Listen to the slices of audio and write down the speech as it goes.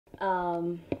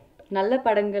நல்ல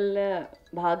படங்கள்ல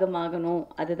பாகமாகணும்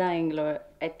அதுதான் எங்களோட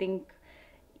ஐ திங்க்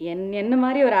என்ன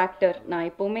மாதிரி ஒரு ஆக்டர் நான்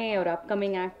எப்போவுமே ஒரு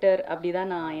அப்கமிங் ஆக்டர் அப்படி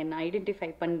தான் நான் என்னை ஐடென்டிஃபை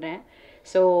பண்ணுறேன்.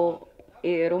 ஸோ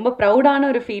ரொம்ப ப்ரௌடான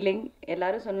ஒரு ஃபீலிங்.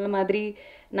 எல்லாரும் சொன்ன மாதிரி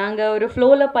நாங்கள் ஒரு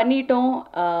ஃப்ளோவில் பண்ணிட்டோம்.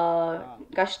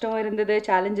 கஷ்டம் இருந்தது,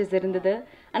 சேலஞ்சஸ் இருந்தது,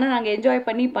 ஆனால் நாங்கள் என்ஜாய்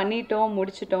பண்ணிட்டோம்,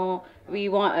 முடிச்சிட்டோம்.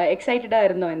 எக்ஸைட்டடாக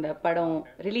இருந்தோம் இந்த படம்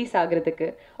ரிலீஸ் ஆகுறதுக்கு.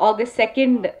 August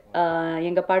 2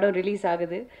 எங்கள் படம் ரிலீஸ்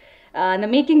ஆகுது. அந்த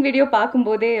மேக்கிங் வீடியோ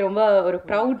பார்க்கும்போதே ரொம்ப ஒரு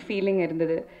ப்ரவுட் ஃபீலிங்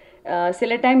இருந்தது.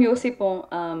 சில டைம் யோசிப்போம்,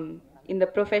 இந்த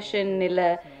ப்ரொஃபஷன் இல்லை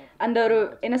அந்த ஒரு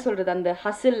என்ன சொல்கிறது, அந்த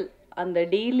ஹசில், அந்த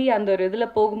டெய்லி அந்த ஒரு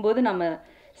இதில் போகும்போது நம்ம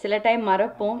சில டைம்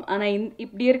மறப்போம். ஆனால்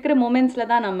இப்படி இருக்கிற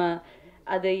மூமெண்ட்ஸில் தான் நம்ம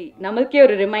அது நமக்கே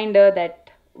ஒரு reminder that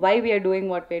why we are doing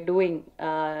what we are doing.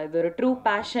 இது ஒரு ட்ரூ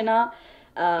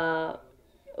பேஷனாக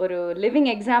ஒரு லிவிங்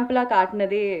எக்ஸாம்பிளாக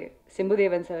காட்டினதே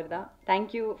சிம்புதேவன் சார் தான்.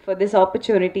 Thank you for this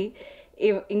opportunity.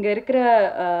 இங்கே இருக்கிற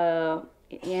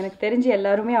எனக்கு தெரிஞ்சு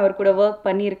எல்லாருமே அவர் கூட ஒர்க்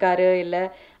பண்ணியிருக்காரு இல்லை,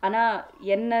 ஆனால்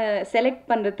என்னை செலக்ட்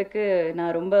பண்ணுறதுக்கு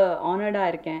நான் ரொம்ப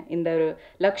ஆனர்டாக இருக்கேன். இந்த ஒரு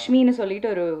லக்ஷ்மின்னு சொல்லிட்டு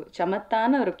ஒரு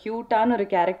சமத்தான ஒரு க்யூட்டான ஒரு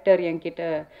கேரக்டர் என்கிட்ட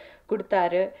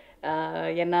கொடுத்தாரு.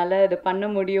 என்னால் இது பண்ண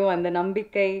முடியும், அந்த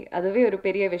நம்பிக்கை அதுவே ஒரு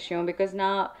பெரிய விஷயம். பிகாஸ்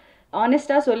நான்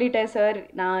ஆனஸ்டாக சொல்லிட்டேன் சார்,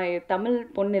 நான் தமிழ்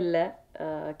பொண்ணு இல்லை,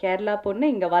 கேரளா பொண்ணு,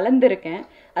 இங்கே வளர்ந்துருக்கேன்,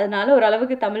 அதனால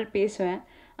ஓரளவுக்கு தமிழ் பேசுவேன்.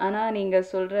 ஆனால் நீங்கள்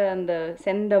சொல்கிற அந்த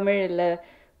செந்தமிழ் இல்லை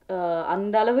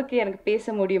அந்த அளவுக்கு எனக்கு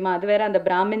பேச முடியுமா, அது வேற அந்த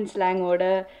பிராமின் ஸ்லாங்கோட,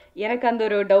 எனக்கு அந்த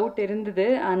ஒரு டவுட் இருந்தது.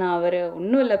 ஆனால் அவர்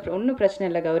ஒன்றும் இல்லை, ஒன்றும் பிரச்சனை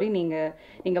இல்லை கௌரி,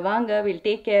 நீங்கள் வாங்க, will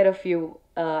take care of you.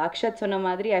 Akshat சொன்ன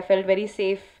மாதிரி I felt very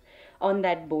safe on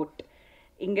that boat.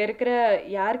 இங்கே இருக்கிற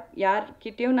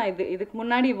யார்கிட்டையும் நான் இதுக்கு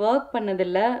முன்னாடி ஒர்க்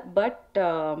பண்ணதில்லை. பட்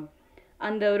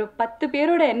அந்த ஒரு 10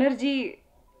 பேரோட energy,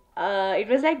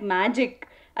 it was like magic.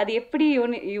 அது எப்படி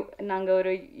நாங்கள்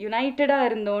ஒரு யுனைட்டடாக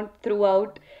இருந்தோம் த்ரூ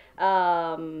அவுட்.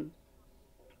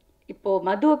 இப்போது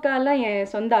மது அக்காலாம் என்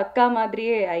சொந்த அக்கா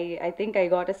மாதிரியே I think I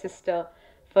got a sister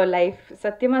for life.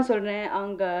 சத்தியமாக சொல்கிறேன்.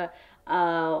 அவங்க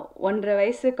 1.5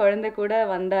 வயசு குழந்தை கூட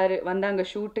வந்தாங்க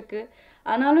ஷூட்டுக்கு.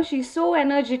 ஆனாலும் ஷீ ஸோ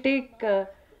எனர்ஜெட்டிக்.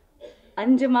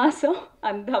 5 மாதம்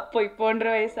அப்போ இப்போ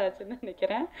 1.5 வயசு ஆச்சுன்னு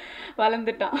நினைக்கிறேன்,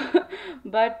 வளர்ந்துட்டான்.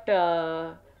 பட்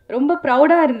ரொம்ப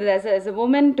ப்ரௌடாக இருந்தது as a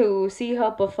woman to see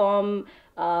her perform.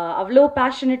 அவ்வளோ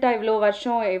பேஷனட்டாக இவ்வளோ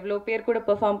வருஷம் எவ்வளோ பேர் கூட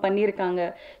பெர்ஃபார்ம் பண்ணியிருக்காங்க.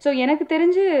 ஸோ எனக்கு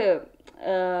தெரிஞ்சு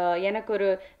எனக்கு ஒரு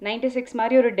 96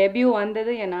 மாதிரி ஒரு டெபியூ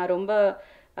வந்தது, நான் ரொம்ப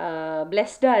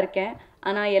பிளெஸ்டாக இருக்கேன்.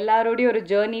 ஆனால் எல்லாரோடையும் ஒரு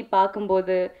ஜேர்னி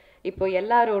பார்க்கும்போது இப்போ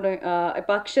எல்லாரோட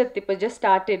இப்போ அக்ஷத் இப்போ ஜஸ்ட்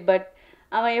ஸ்டார்டட், பட்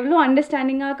அவன் எவ்வளோ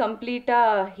அண்டர்ஸ்டாண்டிங்காக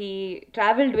கம்ப்ளீட்டாக he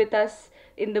travelled with us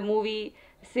in the movie.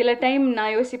 சில டைம்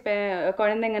நான் யோசிப்பேன்,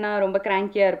 குழந்தைங்கன்னா ரொம்ப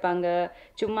கிராங்கியாக இருப்பாங்க,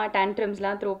 சும்மா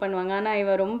டேண்ட்ரம்ஸ்லாம் த்ரோ பண்ணுவாங்க. ஆனால்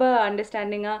இவன் ரொம்ப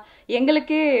அண்டர்ஸ்டாண்டிங்காக,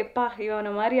 எங்களுக்கே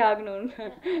இவனை மாதிரி ஆகணும்னு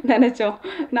நினச்சோம்.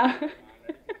 நான்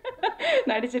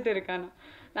நடிச்சிட்டு இருக்கானா,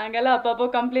 நாங்கள்லாம் அப்பப்போ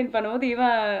கம்ப்ளைண்ட் பண்ணும்போது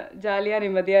இவன் ஜாலியாக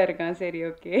நிம்மதியாக இருக்கான். சரி,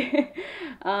 ஓகே.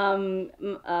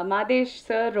 மாதேஷ்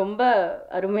சார் ரொம்ப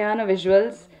அருமையான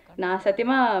விஷுவல்ஸ். நான்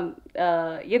சத்தியமாக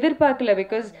எதிர்பார்க்கல.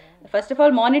 பிகாஸ் ஃபர்ஸ்ட் ஆஃப்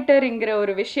ஆல் மானிட்டருங்கிற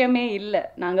ஒரு விஷயமே இல்லை.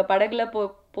 நாங்கள் படகுல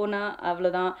போனால்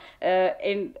அவ்வளோதான்.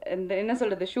 என்ன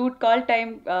சொல்கிறது, ஷூட் கால்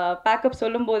டைம் பேக்கப்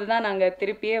சொல்லும்போது தான் நாங்கள்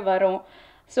திருப்பியே வரோம்.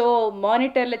 ஸோ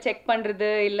மானிட்டரில் செக் பண்ணுறது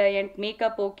இல்லை, என்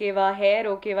மேக்கப் ஓகேவா, ஹேர்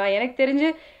ஓகேவா. எனக்கு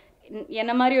தெரிஞ்சு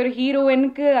என்ன மாதிரி ஒரு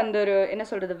ஹீரோயினுக்கு அந்த ஒரு என்ன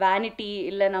சொல்கிறது வேனிட்டி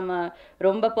இல்லை, நம்ம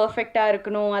ரொம்ப பர்ஃபெக்டாக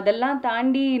இருக்கணும், அதெல்லாம்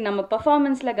தாண்டி நம்ம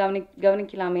பர்ஃபார்மன்ஸில்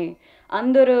கவனிக்கலாமே,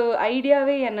 அந்த ஒரு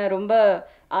ஐடியாவே என்னை ரொம்ப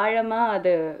ஆழமாக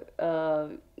அது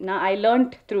நான் ஐ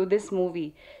learnt through this movie.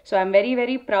 So I am very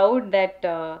very proud that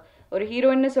ஒரு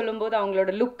ஹீரோயின்னு சொல்லும்போது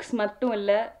அவங்களோட லுக்ஸ் மட்டும்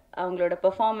இல்லை, அவங்களோட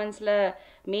பெர்ஃபார்மன்ஸில்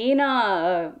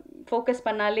மெயினாக ஃபோக்கஸ்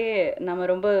பண்ணாலே நம்ம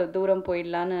ரொம்ப தூரம்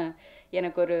போயிடலான்னு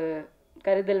எனக்கு ஒரு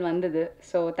கருதல் வந்தது.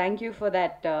 So thank you for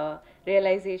that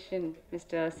realisation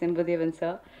mister Chimbu Deven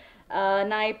sir.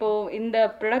 நான் இப்போது இந்த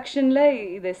ப்ரொடக்ஷனில்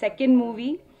இது second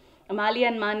movie. Mali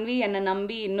and Manvi என்னை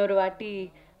நம்பி இன்னொரு வாட்டி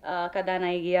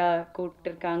கதாநாயகியாக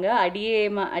கூப்பிட்டுருக்காங்க.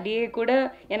 அடியே கூட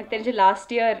எனக்கு தெரிஞ்சு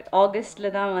லாஸ்ட் இயர்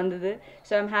ஆகஸ்டில் தான் வந்தது.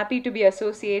 So I'm happy to be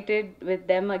associated with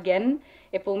them again.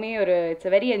 எப்போவுமே ஒரு it's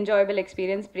a very enjoyable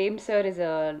experience. Frame sir is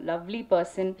a lovely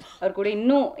person. அவர் கூட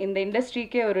இன்னும் இந்த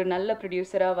இண்டஸ்ட்ரிக்கே ஒரு நல்ல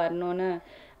ப்ரொடியூசராக வரணும்னு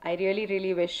I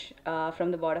really wish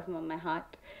from the bottom of my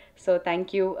heart. So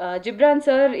thank you. Ghibran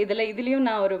sir இதுலேயும்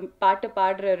நான் ஒரு பாட்டு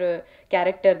பாடுற ஒரு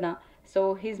கேரக்டர் தான். So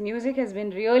his music has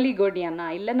been really good.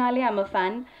 நான் இல்லைனாலே ஐம் அ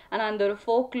ஃபேன். ஆனால் அந்த ஒரு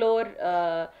ஃபோக்லோர்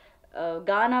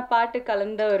கானா பாட்டு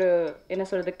கலந்த ஒரு என்ன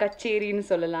சொல்கிறது கச்சேரின்னு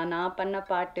சொல்லலாம். நான் பண்ண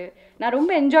பாட்டு நான்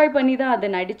ரொம்ப என்ஜாய் பண்ணி தான் அதை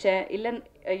நடித்தேன். இல்லை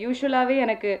யூஸ்வலாகவே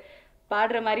எனக்கு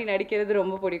பாடுற மாதிரி நடிக்கிறது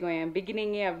ரொம்ப பிடிக்கும். என்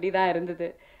பிகினிங்கே அப்படி தான் இருந்தது.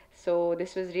 So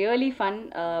this was really fun.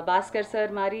 Bhaskar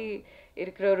sir மாதிரி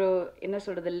இருக்கிற ஒரு என்ன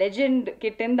சொல்கிறது லெஜெண்ட்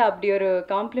கிட்டேருந்து அப்படி ஒரு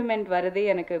காம்ப்ளிமெண்ட் வரதே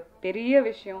எனக்கு பெரிய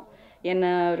விஷயம். என்ன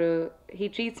ஒரு he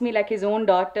treats me like his own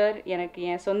daughter. எனக்கு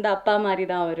என் சொந்த அப்பா மாதிரி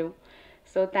தான் வரும்.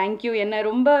 So thank you. என்னை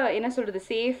ரொம்ப என்ன சொல்கிறது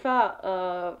சேஃபாக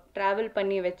ட்ராவல்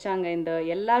பண்ணி வச்சாங்க இந்த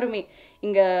எல்லாருமே.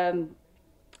 இங்கே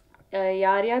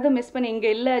யாரையாவது மிஸ் பண்ணி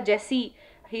இங்கே இல்லை. ஜெஸ்ஸி,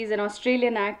 he is an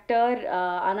Australian actor.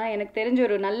 ஆனால் எனக்கு தெரிஞ்ச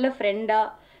ஒரு நல்ல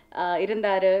ஃப்ரெண்டாக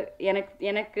இருந்தார்.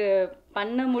 எனக்கு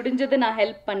பண்ண முடிஞ்சது நான்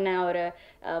ஹெல்ப் பண்ணேன் அவரை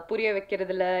புரிய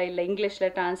வைக்கிறதுல, இல்லை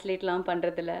இங்கிலீஷில் ட்ரான்ஸ்லேட்லாம்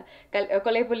பண்ணுறதுல.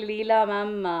 கொலைப்புள்ளி லீலா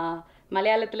மேம்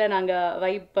மலையாளத்தில் நாங்கள்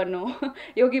வைப் பண்ணோம்.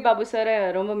 யோகி பாபு சாரை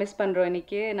ரொம்ப மிஸ் பண்ணுறோம்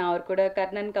இன்றைக்கி. நான் அவர் கூட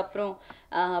கர்ணனுக்கு அப்புறம்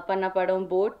பண்ண படம்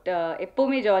போட்.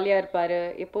 எப்போவுமே ஜாலியாக இருப்பார்.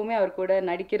 எப்போவுமே அவர் கூட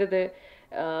நடிக்கிறது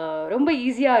ரொம்ப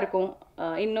ஈஸியாக இருக்கும்.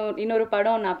 இன்னொரு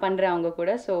படம் நான் பண்ணுறேன் அவங்க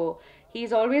கூட. So he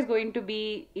is always going to be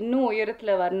இன்னும்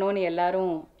உயரத்தில் வரணும்னு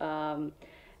எல்லாரும்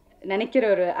நினைக்கிற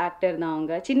ஒரு ஆக்டர் தான்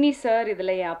அவங்க. சின்னி சார்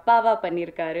இதில் என் அப்பாவாக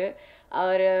பண்ணியிருக்காரு.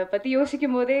 அவரை பற்றி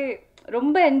யோசிக்கும் போதே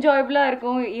ரொம்ப என்ஜாயபுளாக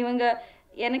இருக்கும். இவங்க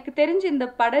எனக்கு தெரிஞ்சு இந்த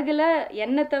படகுல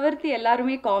என்னை தவிர்த்து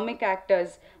எல்லாருமே காமிக்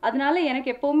ஆக்டர்ஸ். அதனால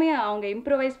எனக்கு எப்போவுமே அவங்க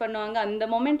இம்ப்ரவைஸ் பண்ணுவாங்க. அந்த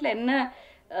மொமெண்ட்டில் என்ன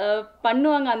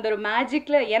பண்ணுவாங்க அந்த ஒரு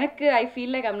மேஜிக்கில் எனக்கு I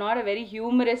feel like I'm not a very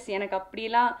humorous. எனக்கு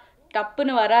அப்படிலாம்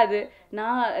டப்புன்னு வராது.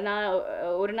 நான்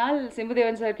ஒரு நாள்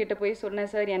சிம்புதேவன் சார் கிட்ட போய் சொன்னேன்,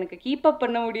 சார் எனக்கு கீப் அப்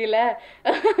பண்ண முடியல,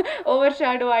 ஓவர்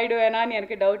ஷேடோ ஆகிடுவேனான்னு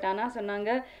எனக்கு டவுட். ஆனால்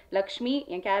சொன்னாங்க, லக்ஷ்மி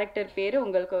என் கேரக்டர் பேர்,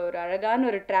 உங்களுக்கு ஒரு அழகான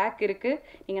ஒரு ட்ராக் இருக்குது,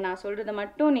 நீங்கள் நான் சொல்கிறத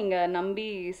மட்டும் நீங்கள் நம்பி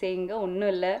செய்யுங்க,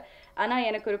 ஒன்றும் இல்லை. ஆனால்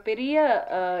எனக்கு ஒரு பெரிய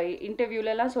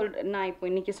இன்டர்வியூலலாம் நான் இப்போ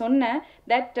இன்றைக்கி சொன்னேன்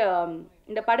தட்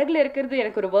இந்த படகுல இருக்கிறது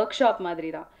எனக்கு ஒரு ஒர்க் ஷாப்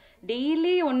மாதிரி தான்.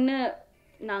 டெய்லி ஒன்று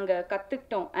நாங்கள்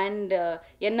கற்றுக்கிட்டோம். அண்ட்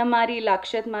என்ன மாதிரி இல்லை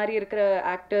அக்ஷத் மாதிரி இருக்கிற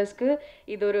ஆக்டர்ஸ்க்கு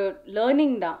இது ஒரு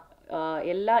லேர்னிங் தான்.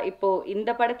 எல்லாம் இப்போது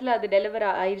இந்த படத்தில் அது டெலிவர்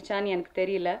ஆயிடுச்சான்னு எனக்கு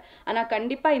தெரியல. ஆனால்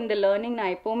கண்டிப்பாக இந்த லேர்னிங்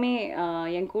நான் எப்போவுமே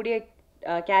என் கூடயே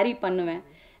கேரி பண்ணுவேன்.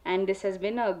 And this has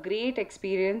been a great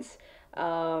experience.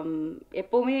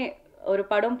 எப்போவுமே ஒரு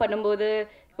படம் பண்ணும்போது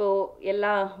இப்போது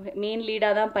எல்லாம் மெயின்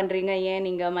லீடாக தான் பண்ணுறீங்க, ஏன்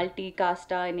நீங்கள் மல்டி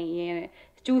காஸ்ட்டாக ஏன்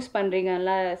சூஸ்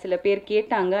பண்ணுறீங்கலாம் சில பேர்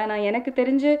கேட்டாங்க. ஆனால் எனக்கு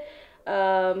தெரிஞ்சு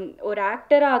ஒரு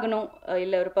ஆக்டர் ஆகணும்,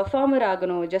 இல்லை ஒரு பர்ஃபார்மர்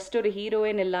ஆகணும், ஜஸ்ட் ஒரு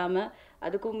ஹீரோயின் இல்லாமல்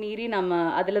அதுக்கும் மீறி நம்ம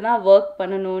அதில் தான் ஒர்க்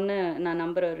பண்ணணும்னு நான்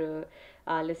நம்புகிற ஒரு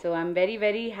ஆள். So I am very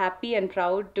very happy and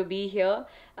proud to be here.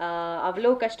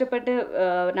 அவ்வளோ கஷ்டப்பட்டு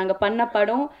நாங்கள் பண்ண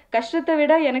படம், கஷ்டத்தை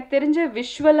விட எனக்கு தெரிஞ்ச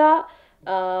விஷுவலாக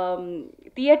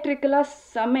தியேட்ரிக்கலாக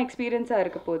செம்ம எக்ஸ்பீரியன்ஸாக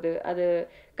இருக்க போகுது. அது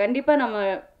கண்டிப்பாக நம்ம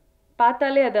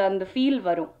பார்த்தாலே அது அந்த ஃபீல்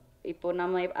வரும். இப்போது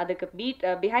நம்ம அதுக்கு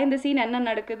பிஹைண்ட் த சீன் என்ன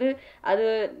நடக்குது அது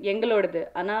எங்களோடது.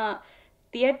 ஆனால்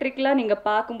தியேட்ரிக்கலாக நீங்கள்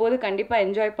பார்க்கும்போது கண்டிப்பாக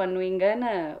என்ஜாய்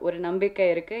பண்ணுவீங்கன்னு ஒரு நம்பிக்கை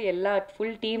இருக்குது. எல்லா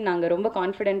ஃபுல் டீம் நாங்கள் ரொம்ப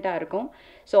கான்ஃபிடெண்ட்டாக இருக்கோம்.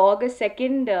 ஸோ August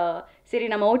 2 சரி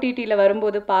நம்ம ஓடிடியில்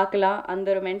வரும்போது பார்க்கலாம், அந்த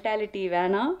ஒரு மென்டாலிட்டி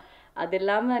வேணாம். அது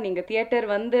இல்லாமல் நீங்கள் தியேட்டர்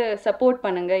வந்து சப்போர்ட்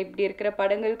பண்ணுங்கள். இப்படி இருக்கிற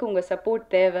படங்களுக்கு உங்கள்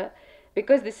சப்போர்ட் தேவை.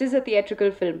 Because this is a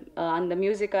theatrical film. அந்த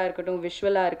மியூசிக்காக இருக்கட்டும்,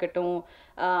 விஷுவலாக இருக்கட்டும்,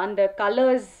 அந்த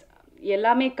கலர்ஸ்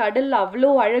எல்லாமே கடல் அவ்வளோ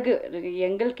அழகு.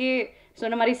 எங்களுக்கே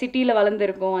சொன்ன மாதிரி சிட்டியில்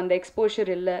வளர்ந்துருக்கோம், அந்த எக்ஸ்போஷர்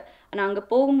இல்லை. ஆனால் அங்கே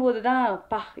போகும்போது தான்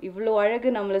இவ்வளோ அழகு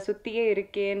நம்மளை சுற்றியே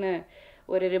இருக்கேன்னு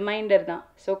ஒரு ரிமைண்டர் தான்.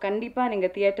 ஸோ கண்டிப்பாக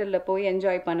நீங்கள் தியேட்டரில் போய்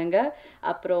என்ஜாய் பண்ணுங்கள்.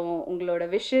 அப்புறம் உங்களோட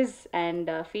விஷஸ்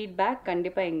அண்ட் ஃபீட்பேக்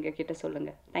கண்டிப்பாக எங்ககிட்ட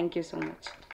சொல்லுங்கள். Thank you so much.